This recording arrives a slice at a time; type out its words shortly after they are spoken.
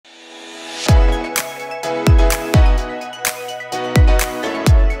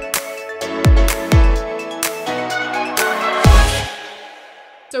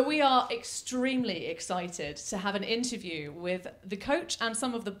are extremely excited to have an interview with the coach and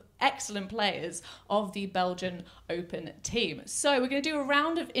some of the excellent players of the Belgian Open team. So we're going to do a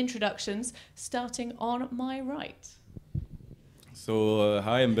round of introductions, starting on my right. So,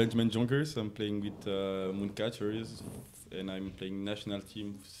 hi, I'm Benjamin Jonkers. I'm playing with Mooncatchers, and I'm playing national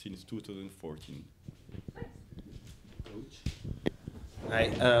team since 2014. Coach.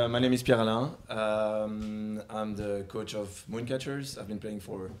 Hi, my name is Pierre-Alain. I'm the coach of Mooncatchers. I've been playing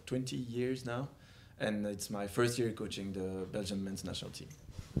for 20 years now, and it's my first year coaching the Belgian men's national team.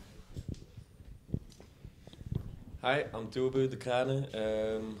 Hi, I'm Tobe de Krane,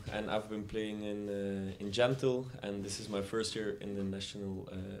 and I've been playing in Gentle, and this is my first year in the national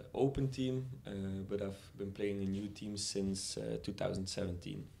open team, but I've been playing in new teams since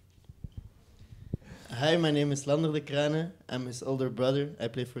 2017. Hi, my name is Lander de Krane. I'm his older brother. I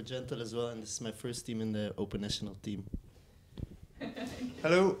play for Gentle as well, and this is my first team in the open national team.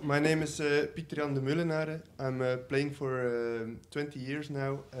 Hello, my name is Pieter-Jan de Meulenare. I'm playing for 20 years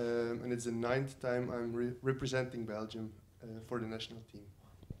now, and it's the 9th time I'm representing Belgium for the national team.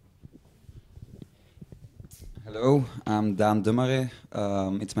 Hello, I'm Daan Dummare.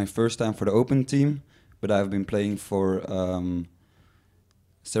 It's my first time for the Open team, but I've been playing for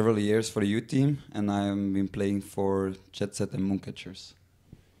several years for the youth team, and I've been playing for Jet Set and Mooncatchers.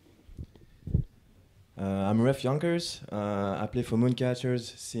 I'm Ref Jonkers. I play for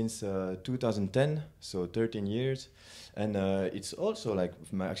Mooncatchers since 2010, so 13 years. And it's also like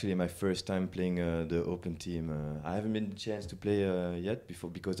actually my first time playing the Open team. I haven't been a chance to play yet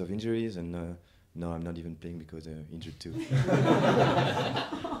because of injuries, and no, I'm not even playing because I'm injured too.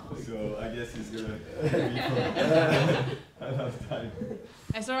 So I guess it's gonna be for a lot of time.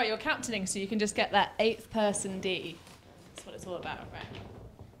 It's all right, you're captaining, so you can just get that 8th person D. That's what it's all about, right?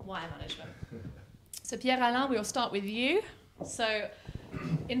 Wire management. So Pierre-Alain, we'll start with you. So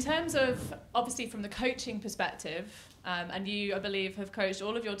in terms of, obviously from the coaching perspective, and you, I believe, have coached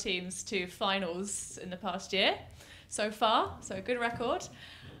all of your teams to finals in the past year so far, so a good record.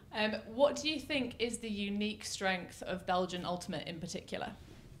 What do you think is the unique strength of Belgian Ultimate in particular?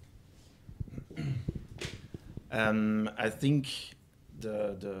 I think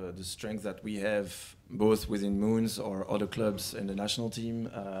the strength that we have both within Moons or other clubs in the national team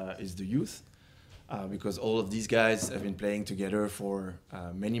is the youth. Because all of these guys have been playing together for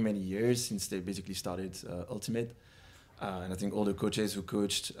many, many years since they basically started Ultimate. And I think all the coaches who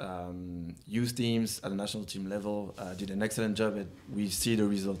coached youth teams at the national team level did an excellent job, and we see the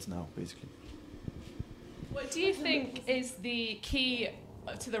results now, basically. What do you think is the key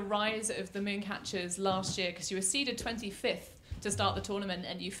to the rise of the Mooncatchers last year? Because you were seeded 25th to start the tournament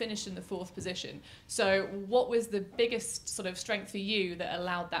and you finished in the 4th position. So what was the biggest sort of strength for you that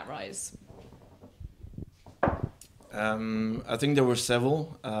allowed that rise? I think there were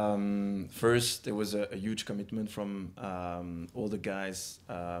several. First, there was a huge commitment from all the guys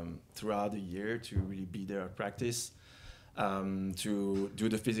throughout the year to really be there at practice, to do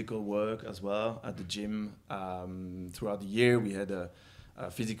the physical work as well at the gym. Throughout the year, we had a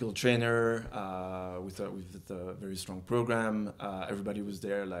physical trainer with a very strong program. Everybody was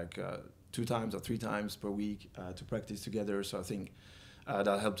there like 2 times or 3 times per week to practice together. So I think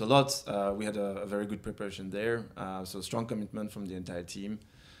that helped a lot. We had a very good preparation there, so strong commitment from the entire team.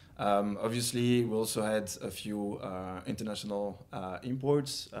 Obviously, we also had a few international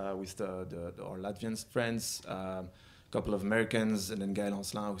imports with our Latvian friends, a couple of Americans, and then Gaël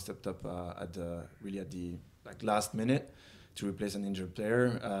Ancelin, who stepped up at the last minute to replace an injured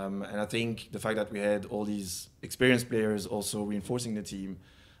player. And I think the fact that we had all these experienced players also reinforcing the team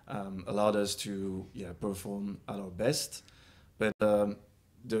allowed us to perform at our best. But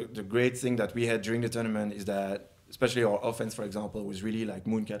the great thing that we had during the tournament is that, especially our offense, for example, was really like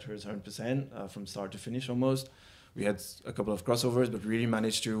Mooncatchers 100% from start to finish almost. We had a couple of crossovers, but really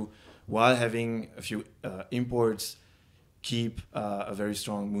managed to, while having a few imports, keep a very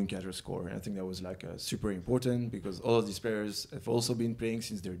strong Mooncatcher score. And I think that was like super important because all of these players have also been playing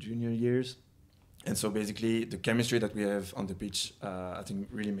since their junior years. And so basically the chemistry that we have on the pitch, I think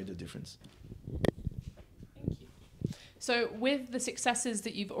really made a difference. So with the successes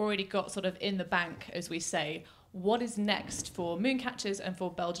that you've already got sort of in the bank, as we say, what is next for Mooncatchers and for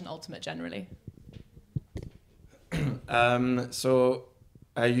Belgian Ultimate generally? So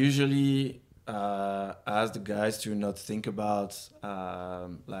I usually ask the guys to not think about,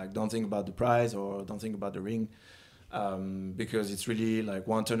 don't think about the prize or don't think about the ring, because it's really like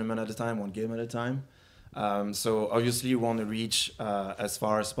one tournament at a time, one game at a time. So obviously we want to reach as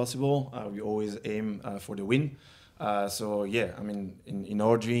far as possible. We always aim for the win. So yeah, I mean, in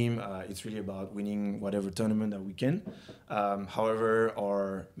our dream, it's really about winning whatever tournament that we can. However,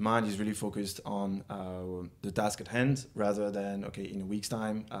 our mind is really focused on the task at hand, rather than, okay, in a week's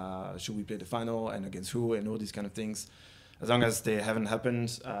time, should we play the final and against who and all these kind of things. As long as they haven't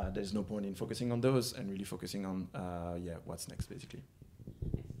happened, there's no point in focusing on those and really focusing on what's next, basically.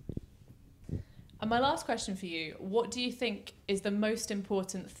 And my last question for you, what do you think is the most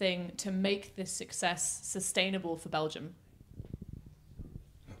important thing to make this success sustainable for Belgium?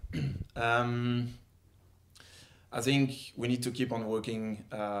 I think we need to keep on working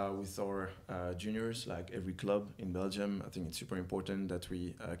with our juniors, like every club in Belgium. I think it's super important that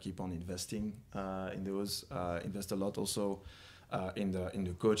we keep on investing in those, invest a lot also in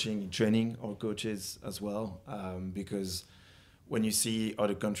the coaching, in training our coaches as well, because when you see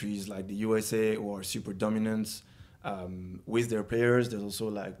other countries like the USA who are super dominant with their players, there's also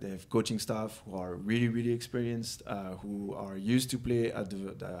like they have coaching staff who are really, really experienced, who are used to play at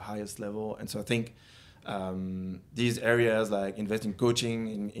the highest level. And so I think these areas like investing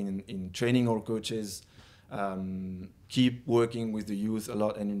coaching, in training our coaches, keep working with the youth a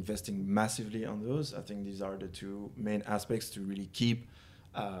lot and investing massively on those. I think these are the two main aspects to really keep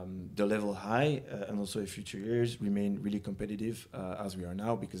the level high and also in future years remain really competitive as we are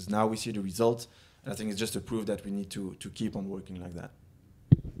now, because now we see the results, and I think it's just a proof that we need to keep on working like that.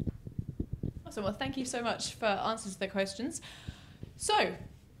 Awesome. Well, thank you so much for answers to the questions. So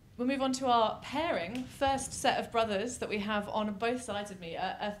we'll move on to our pairing. First set of brothers that we have on both sides of me,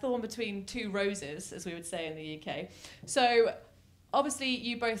 a thorn between two roses, as we would say in the UK. So obviously,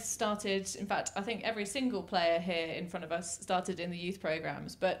 you both started, in fact, I think every single player here in front of us started in the youth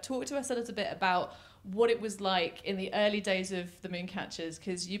programs, but talk to us a little bit about what it was like in the early days of the Mooncatchers,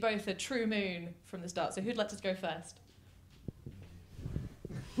 because you both are true Moon from the start. So who'd like to go first?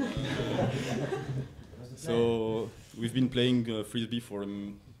 So we've been playing Frisbee for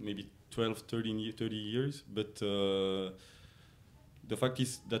maybe 12, 30 years, but the fact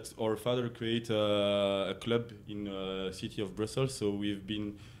is that our father created a club in the city of Brussels, so we've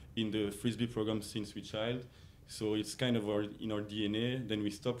been in the Frisbee program since we're child. So it's kind of in our DNA. Then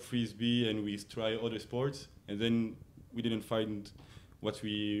we stopped Frisbee and we try other sports, and then we didn't find what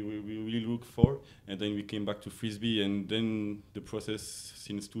we really look for, and then we came back to Frisbee, and then the process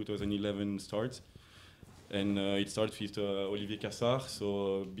since 2011 starts. And it starts with Olivier Cassard,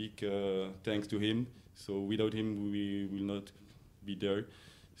 so big thanks to him. So without him, we will not be there.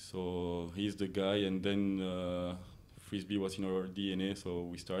 So he's the guy, and then Frisbee was in our DNA, so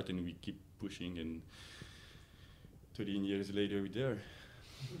we start and we keep pushing, and 13 years later we're there.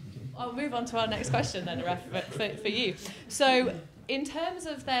 I'll move on to our next question then, Raf, for you. So in terms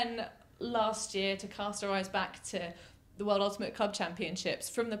of then last year, to cast our eyes back to the World Ultimate Club Championships,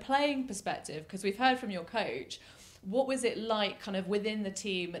 from the playing perspective, because we've heard from your coach, what was it like kind of within the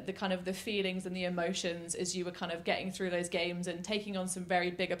team, the kind of the feelings and the emotions as you were kind of getting through those games and taking on some very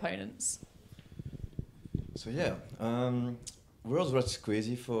big opponents? So yeah, Worlds was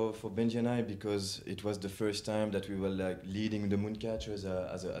crazy for Benji and I, because it was the first time that we were like leading the Mooncatchers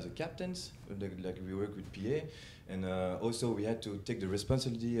as a captains, like we work with PA, and also we had to take the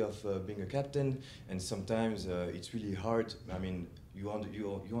responsibility of being a captain, and sometimes it's really hard. I mean, you on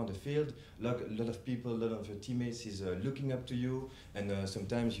the field, a lot of people, a lot of your teammates is looking up to you, and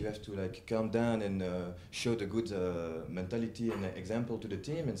sometimes you have to like calm down and show the good mentality and example to the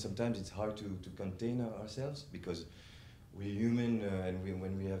team, and sometimes it's hard to contain ourselves, because we're human, and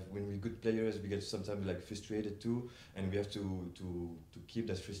when we're good players, we get sometimes like frustrated too, and we have to keep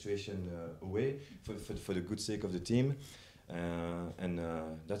that frustration away for the good sake of the team, and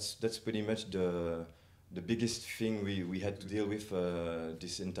that's pretty much the biggest thing we had to deal with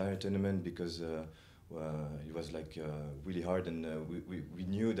this entire tournament, because it was like really hard, and we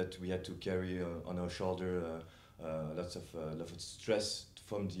knew that we had to carry on our shoulder lots of stress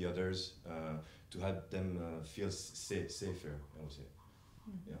from the others. To help them feel safer, I would say.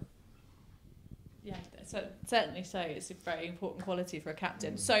 Yeah, so certainly so. It's a very important quality for a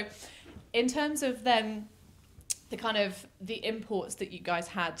captain. So in terms of then the kind of the imports that you guys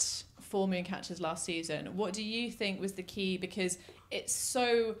had for Mooncatchers last season, what do you think was the key? Because it's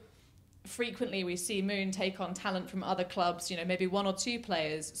so frequently we see Moon take on talent from other clubs, you know, maybe one or two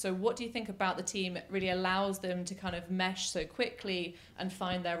players. So what do you think about the team that really allows them to kind of mesh so quickly and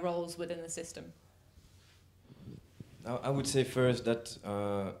find their roles within the system? I would say first that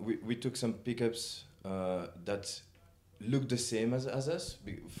we took some pickups that look the same as us,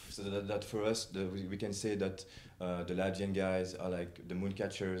 so that for us we can say that the Latvian guys are like the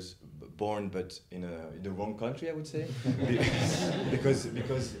Mooncatchers, born, but in the wrong country, I would say, because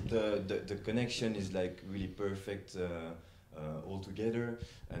the connection is like really perfect all together,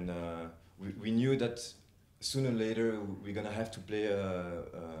 and we knew that sooner or later we're gonna have to play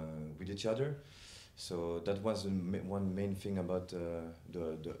with each other. So that was one main thing about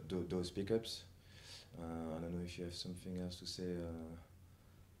those pickups. I don't know if you have something else to say.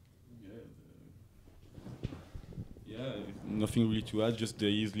 Yeah, nothing really to add. Just they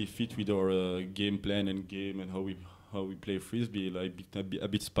easily fit with our game plan and game and how we play frisbee. Like a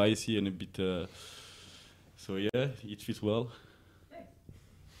bit spicy and a bit. So yeah, it fits well.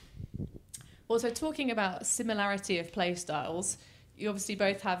 Also, talking about similarity of play styles, you obviously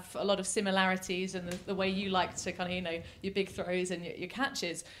both have a lot of similarities in the way you like to kind of, you know, your big throws and your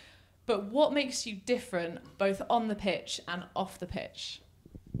catches. But what makes you different both on the pitch and off the pitch?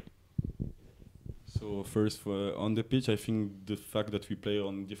 So first, on the pitch, I think the fact that we play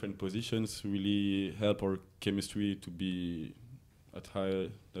on different positions really help our chemistry to be at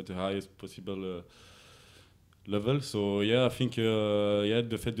the highest possible level. So yeah, I think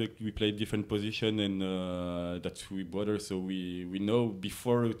the fact that we play different position and that we bother, so we know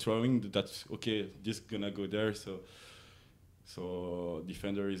before throwing that okay, this gonna go there. So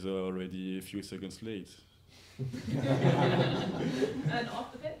defender is already a few seconds late. And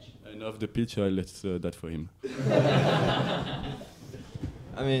off the pitch? And off the pitch, I let that for him.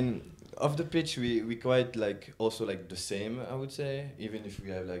 I mean, off the pitch, we quite like also like the same, I would say, even if we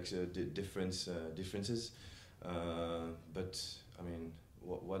have like differences. But I mean,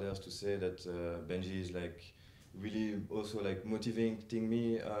 what else to say? That Benji is like really also like motivating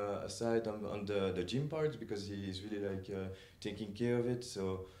me aside on the gym part, because he is really like taking care of it.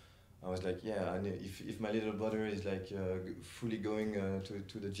 So I was like, yeah, and if my little brother is like fully going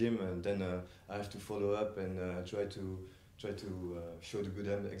to the gym, and then I have to follow up and try to show the good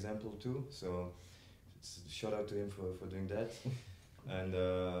example too. So shout out to him for doing that. And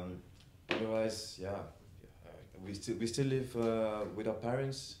otherwise, yeah, we still live with our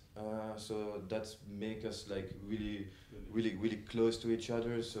parents, so that make us like really close to each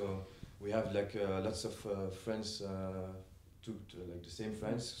other. So we have like lots of friends. To like the same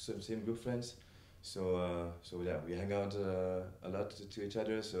friends, same group friends, so yeah, we hang out a lot to each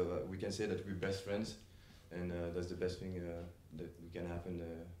other. So we can say that we're best friends, and that's the best thing that we can happen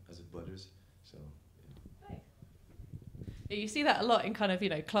as brothers. So. Yeah. You see that a lot in kind of, you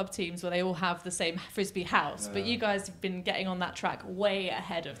know, club teams where they all have the same frisbee house, but you guys have been getting on that track way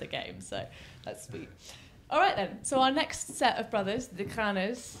ahead of the game, so that's sweet. All right then, so our next set of brothers, the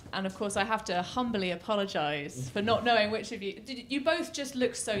Kraners, and of course I have to humbly apologise for not knowing which of you. You both just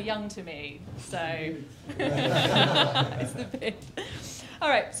look so young to me, so it's the bit. All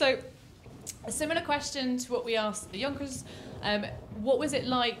right, so a similar question to what we asked the Yonkers. What was it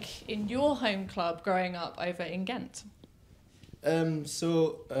like in your home club growing up over in Ghent?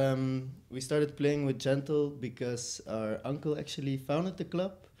 We started playing with Gentle because our uncle actually founded the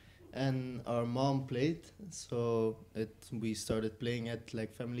club. And our mom played, so we started playing at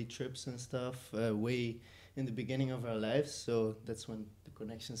like family trips and stuff way in the beginning of our lives. So that's when the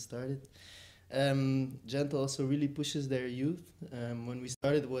connection started. Gentle also really pushes their youth. When we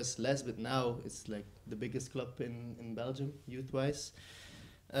started, it was less, but now it's like the biggest club in Belgium, youth-wise.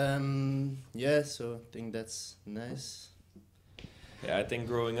 Yeah, so I think that's nice. Yeah, I think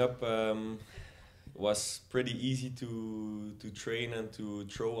growing up was pretty easy to train and to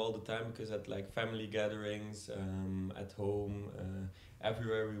throw all the time, because at like family gatherings, at home,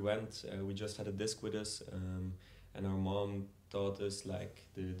 everywhere we went, we just had a disc with us, and our mom taught us like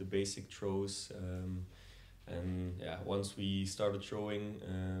the basic throws, and yeah, once we started throwing,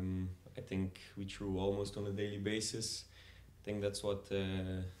 I think we threw almost on a daily basis. I think that's what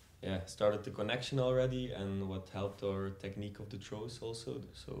started the connection already, and what helped our technique of the throws also.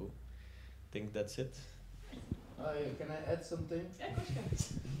 So I think that's it. Can I add something? Yeah, of course you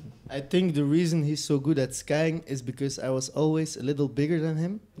can. I think the reason he's so good at skying is because I was always a little bigger than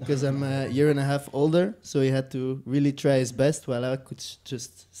him, because I'm a year and a half older, so he had to really try his best while I could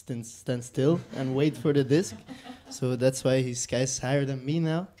just stand still and wait for the disc. So that's why he skies higher than me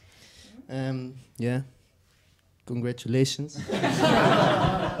now. Yeah, congratulations.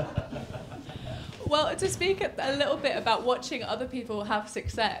 Well, to speak a little bit about watching other people have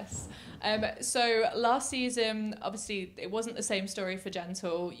success. So last season, obviously, it wasn't the same story for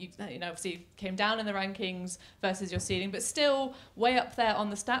Gentle. You know, obviously came down in the rankings versus your seeding, but still way up there on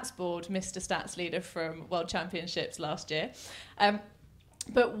the stats board, Mr. Stats Leader from World Championships last year.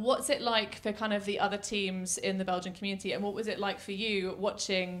 But what's it like for kind of the other teams in the Belgian community, and what was it like for you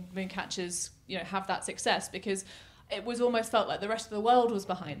watching Mooncatchers, you know, have that success? Because it was almost felt like the rest of the world was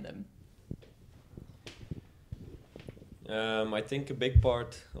behind them. I think a big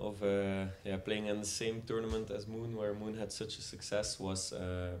part of playing in the same tournament as Moon, where Moon had such a success, was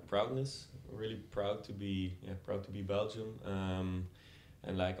proudness. Really proud to be Belgium,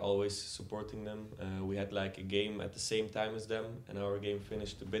 and like always supporting them. We had like a game at the same time as them, and our game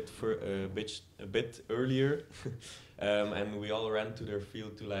finished a bit earlier, and we all ran to their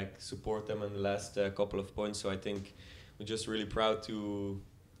field to like support them in the last couple of points. So I think we're just really proud to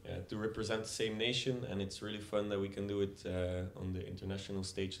represent the same nation, and it's really fun that we can do it on the international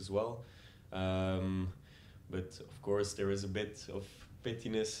stage as well. But of course there is a bit of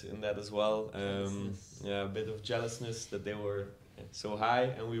pittiness in that as well. A bit of jealousness that they were so high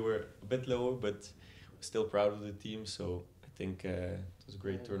and we were a bit lower, but we're still proud of the team. So I think it was a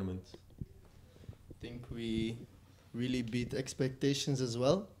great tournament. I think we really beat expectations as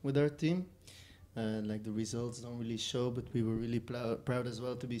well with our team. Like the results don't really show, but we were really proud as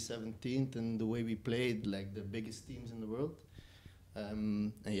well to be 17th, and the way we played, like the biggest teams in the world.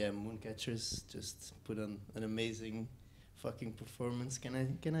 And yeah, Mooncatchers just put on an amazing fucking performance. Can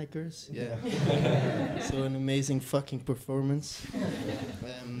I curse? Yeah. So an amazing fucking performance.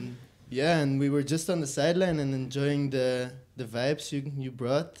 Yeah, and we were just on the sideline and enjoying the vibes you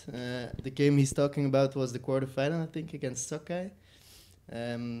brought. The game he's talking about was the quarterfinal, I think, against Sockeye.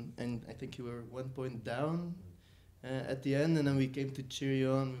 And I think you were 1 point down at the end, and then we came to cheer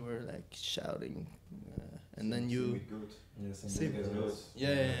you on. We were like shouting, and then you.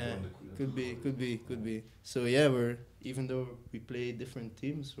 Yeah. Could be. So yeah, even though we play different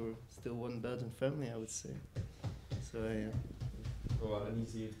teams, we're still one Belgian family, I would say. So yeah. We waren niet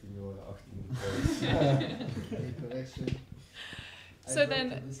 17, we waren 18. Correction. So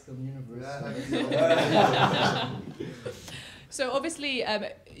then. So obviously,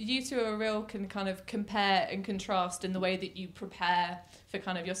 you two are real can kind of compare and contrast in the way that you prepare for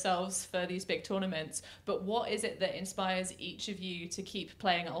kind of yourselves for these big tournaments. But what is it that inspires each of you to keep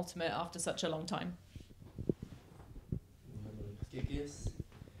playing Ultimate after such a long time?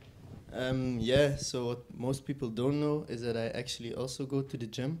 Yeah, so what most people don't know is that I actually also go to the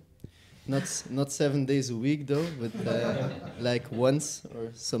gym. Not 7 days a week though, but like once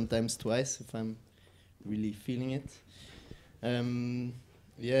or sometimes twice if I'm really feeling it.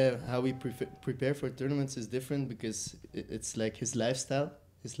 Yeah, how we prepare for tournaments is different because it's like his lifestyle.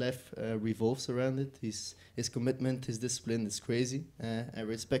 His life revolves around it. His commitment, his discipline is crazy. I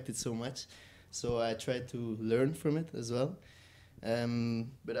respect it so much. So I try to learn from it as well.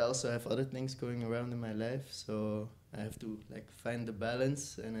 But I also have other things going around in my life. So I have to like find the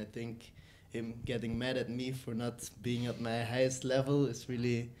balance. And I think him getting mad at me for not being at my highest level is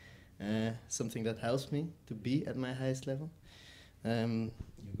really something that helps me to be at my highest level.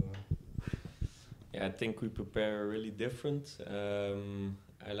 Yeah, I think we prepare really different.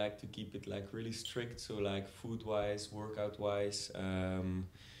 I like to keep it like really strict, so like food-wise, workout-wise.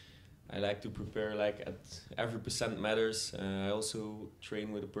 I like to prepare like at every percent matters. I also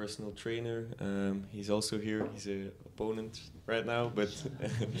train with a personal trainer. He's also here. He's an opponent right now, but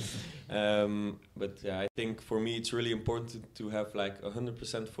yeah, I think for me it's really important to have like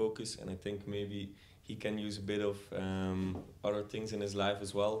 100% focus, and I think maybe he can use a bit of other things in his life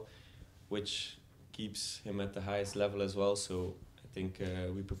as well, which keeps him at the highest level as well. So I think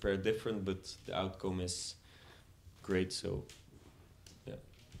we prepare different, but the outcome is great. So yeah.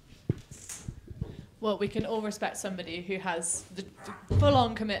 Well, we can all respect somebody who has the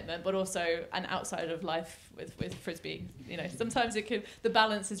full-on commitment, but also an outside of life with frisbee. You know, sometimes the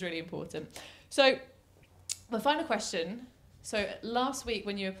balance is really important. So, my final question. So last week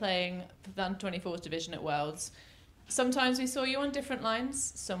when you were playing the 24th division at Worlds, sometimes we saw you on different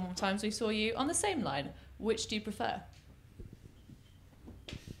lines, sometimes we saw you on the same line. Which do you prefer?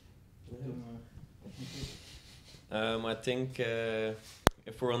 I think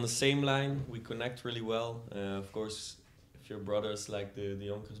if we're on the same line, we connect really well. Of course, if you're brothers like the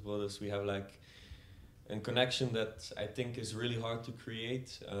Jonkers brothers, we have like a connection that I think is really hard to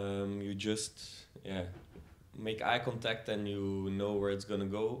create. You just, make eye contact and you know where it's gonna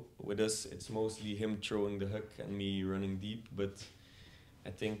go. With us, it's mostly him throwing the hook and me running deep, but I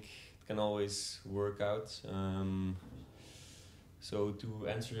think it can always work out. So to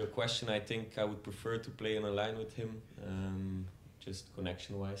answer your question, I think I would prefer to play on a line with him, just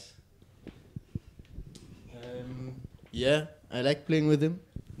connection-wise. Yeah, I like playing with him,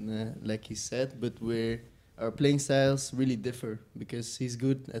 like he said, but our playing styles really differ because he's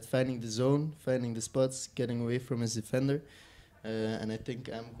good at finding the zone, finding the spots, getting away from his defender, and I think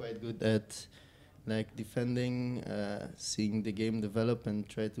I'm quite good at like defending, seeing the game develop and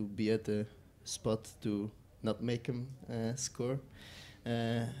try to be at the spot to not make him score.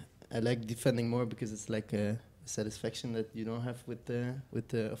 I like defending more because it's like a satisfaction that you don't have with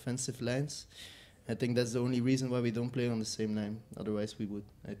the offensive lines. I think that's the only reason why we don't play on the same line. Otherwise, we would.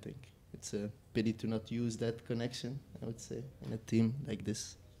 I think it's a pity to not use that connection, I would say, in a team like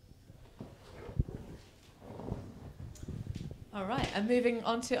this. All right, and moving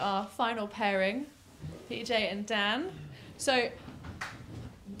on to our final pairing, PJ and Dan. So,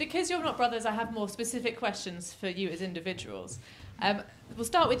 because you're not brothers, I have more specific questions for you as individuals. We'll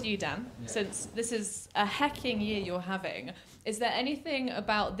start with you, Dan, since this is a hecking year you're having. Is there anything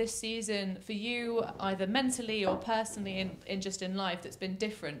about this season for you, either mentally or personally in life, that's been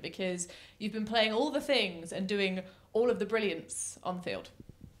different because you've been playing all the things and doing all of the brilliance on field?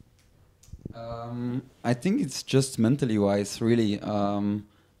 I think it's just mentally wise, really.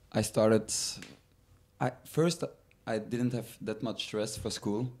 First I didn't have that much stress for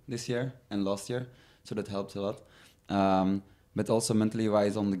school this year and last year, so that helped a lot. But also mentally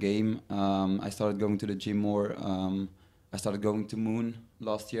wise on the game, I started going to the gym more. I started going to Moon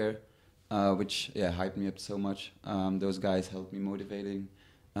last year, which hyped me up so much. Those guys helped me motivating.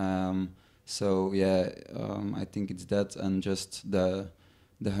 I think it's that, and just the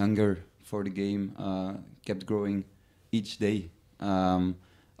hunger for the game kept growing each day. I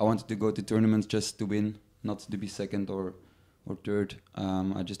wanted to go to tournaments just to win, not to be second or third.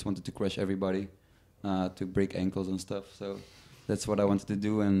 I just wanted to crush everybody, to break ankles and stuff. So that's what I wanted to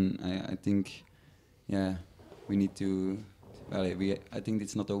do, and I think, we need to. I think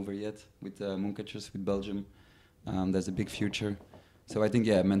it's not over yet with Mooncatchers, with Belgium. There's a big future. So I think,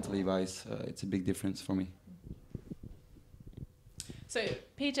 mentally wise, it's a big difference for me. So,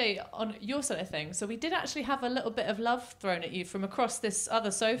 PJ, on your side of things, so we did actually have a little bit of love thrown at you from across this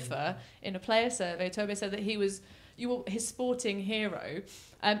other sofa in a player survey. Toby said that you were his sporting hero.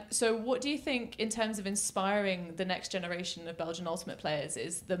 So what do you think, in terms of inspiring the next generation of Belgian Ultimate players,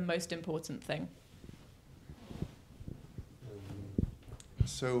 is the most important thing?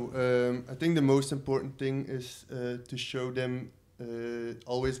 So I think the most important thing is to show them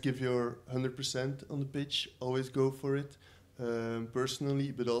always give your 100% on the pitch, always go for it.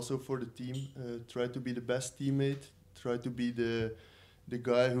 Personally, but also for the team, try to be the best teammate, try to be the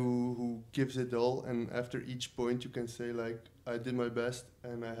guy who gives it all, and after each point you can say like, I did my best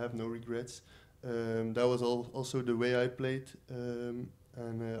and I have no regrets. That was also the way I played, and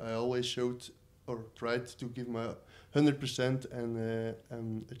I always showed or tried to give my 100%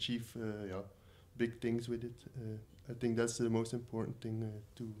 and achieve big things with it. I think that's the most important thing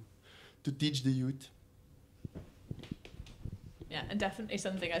to teach the youth. Yeah, and definitely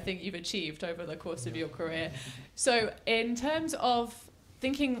something I think you've achieved over the course of your career. So in terms of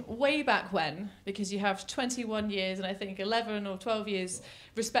thinking way back when, because you have 21 years and I think 11 or 12 years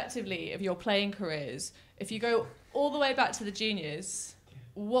respectively of your playing careers, if you go all the way back to the juniors,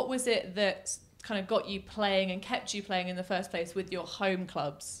 what was it that kind of got you playing and kept you playing in the first place with your home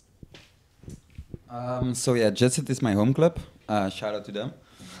clubs? Jetset is my home club. Shout out to them.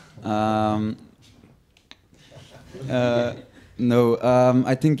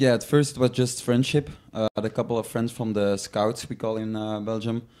 I think at first it was just friendship. I had a couple of friends from the scouts, we call in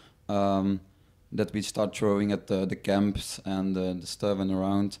Belgium, that we start throwing at the camps and the stuff and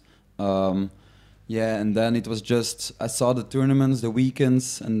around. And then it was just, I saw the tournaments, the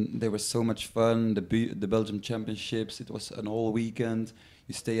weekends, and they were so much fun. The Belgium Championships, it was an whole weekend.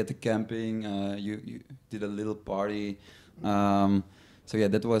 You stay at the camping, you did a little party.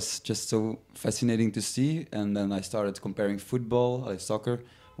 That was just so fascinating to see. And then I started comparing football, soccer,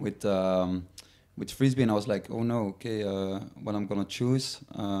 with frisbee, and I was like, oh no, okay, what I'm gonna choose.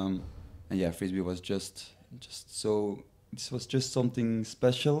 Frisbee was just so. This was just something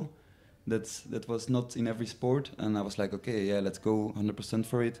special that was not in every sport, and I was like, okay, let's go 100%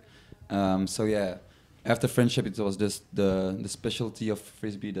 for it. After friendship, it was just the specialty of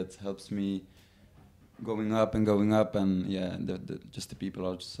frisbee that helps me going up, and just the people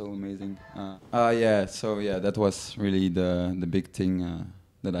are so amazing. That was really the big thing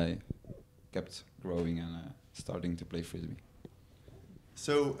that I kept growing and starting to play frisbee.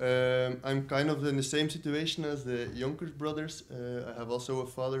 So I'm kind of in the same situation as the Jonkers brothers. I have also a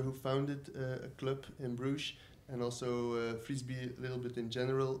father who founded a club in Bruges, and also frisbee a little bit in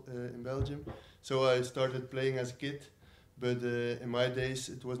general in Belgium. So I started playing as a kid. But in my days,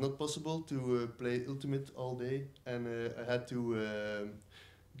 it was not possible to play Ultimate all day, and I had to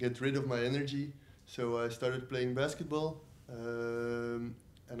get rid of my energy. So I started playing basketball, and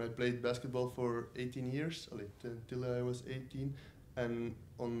I played basketball for 18 years, until I was 18. And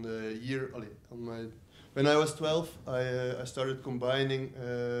when I was 12, I started combining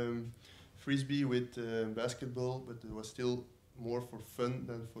frisbee with basketball, but it was still more for fun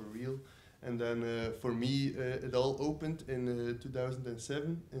than for real. And then for me, it all opened in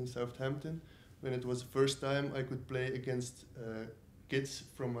 2007 in Southampton, when it was the first time I could play against kids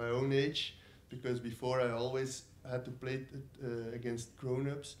from my own age, because before I always had to play against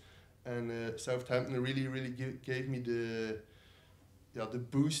grown-ups. And Southampton really gave me the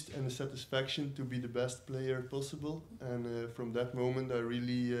boost and the satisfaction to be the best player possible. And from that moment I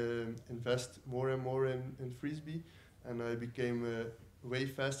really invest more and more in Frisbee, and I became way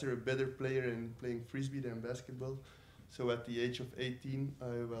faster, a better player in playing Frisbee than basketball. So at the age of 18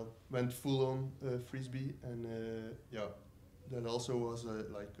 I went full on Frisbee, and that also was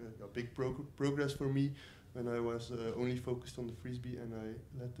a big progress for me, when I was only focused on the Frisbee and I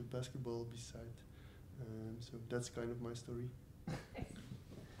let the basketball beside. So that's kind of my story.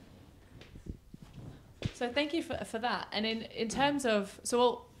 So thank you for that. And in terms of,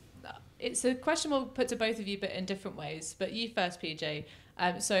 it's a question we'll put to both of you, but in different ways. But you first, PJ.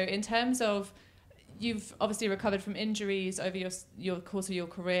 So in terms of, you've obviously recovered from injuries over your course of your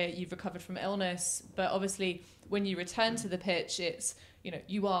career. You've recovered from illness, but obviously when you return to the pitch, it's,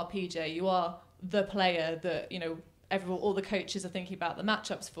 you are PJ, you are the player that all the coaches are thinking about the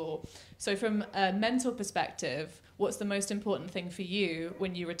matchups for. So from a mental perspective, what's the most important thing for you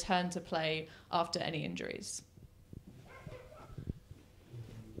when you return to play after any injuries?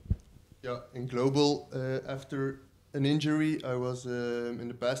 Yeah, in global, after an injury, I was in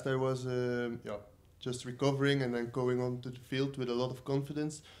the past I was just recovering and then going onto the field with a lot of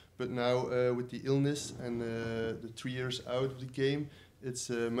confidence. But now with the illness and the 3 years out of the game, it's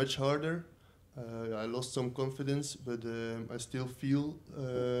much harder. I lost some confidence, but I still feel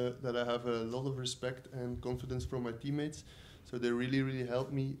that I have a lot of respect and confidence from my teammates. So they really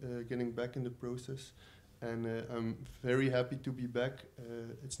helped me getting back in the process. And I'm very happy to be back.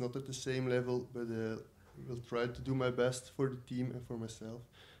 It's not at the same level, but will try to do my best for the team and for myself.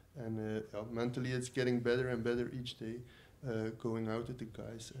 And mentally it's getting better and better each day, going out with the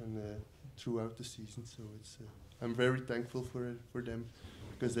guys and throughout the season. So it's I'm very thankful for them,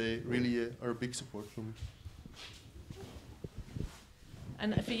 because they really are a big support for me.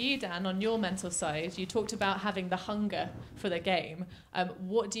 And for you, Dan, on your mental side, you talked about having the hunger for the game.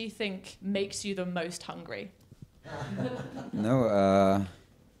 What do you think makes you the most hungry?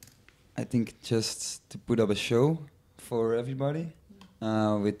 I think just to put up a show for everybody,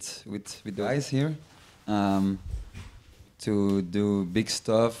 with the guys here, to do big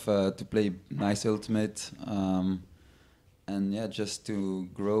stuff, to play nice ultimate, and just to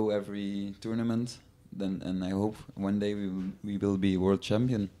grow every tournament. And I hope one day we will be world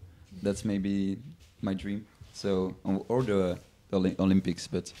champion. That's maybe my dream. So, or the Olympics,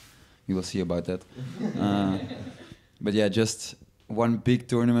 but we will see about that. But just one big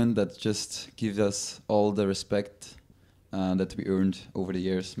tournament that just gives us all the respect that we earned over the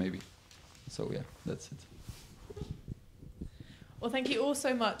years, maybe. So that's it. Well, thank you all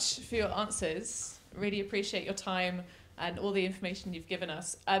so much for your answers. Really appreciate your time and all the information you've given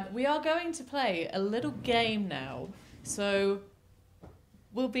us. We are going to play a little game now. So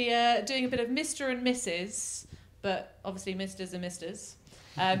we'll be doing a bit of Mr. and Mrs., but obviously Misters and Misters.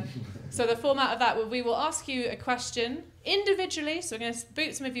 So the format of that, we will ask you a question individually, so we're going to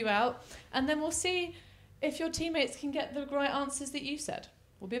boot some of you out, and then we'll see if your teammates can get the right answers that you said.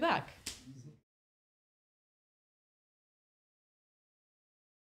 We'll be back.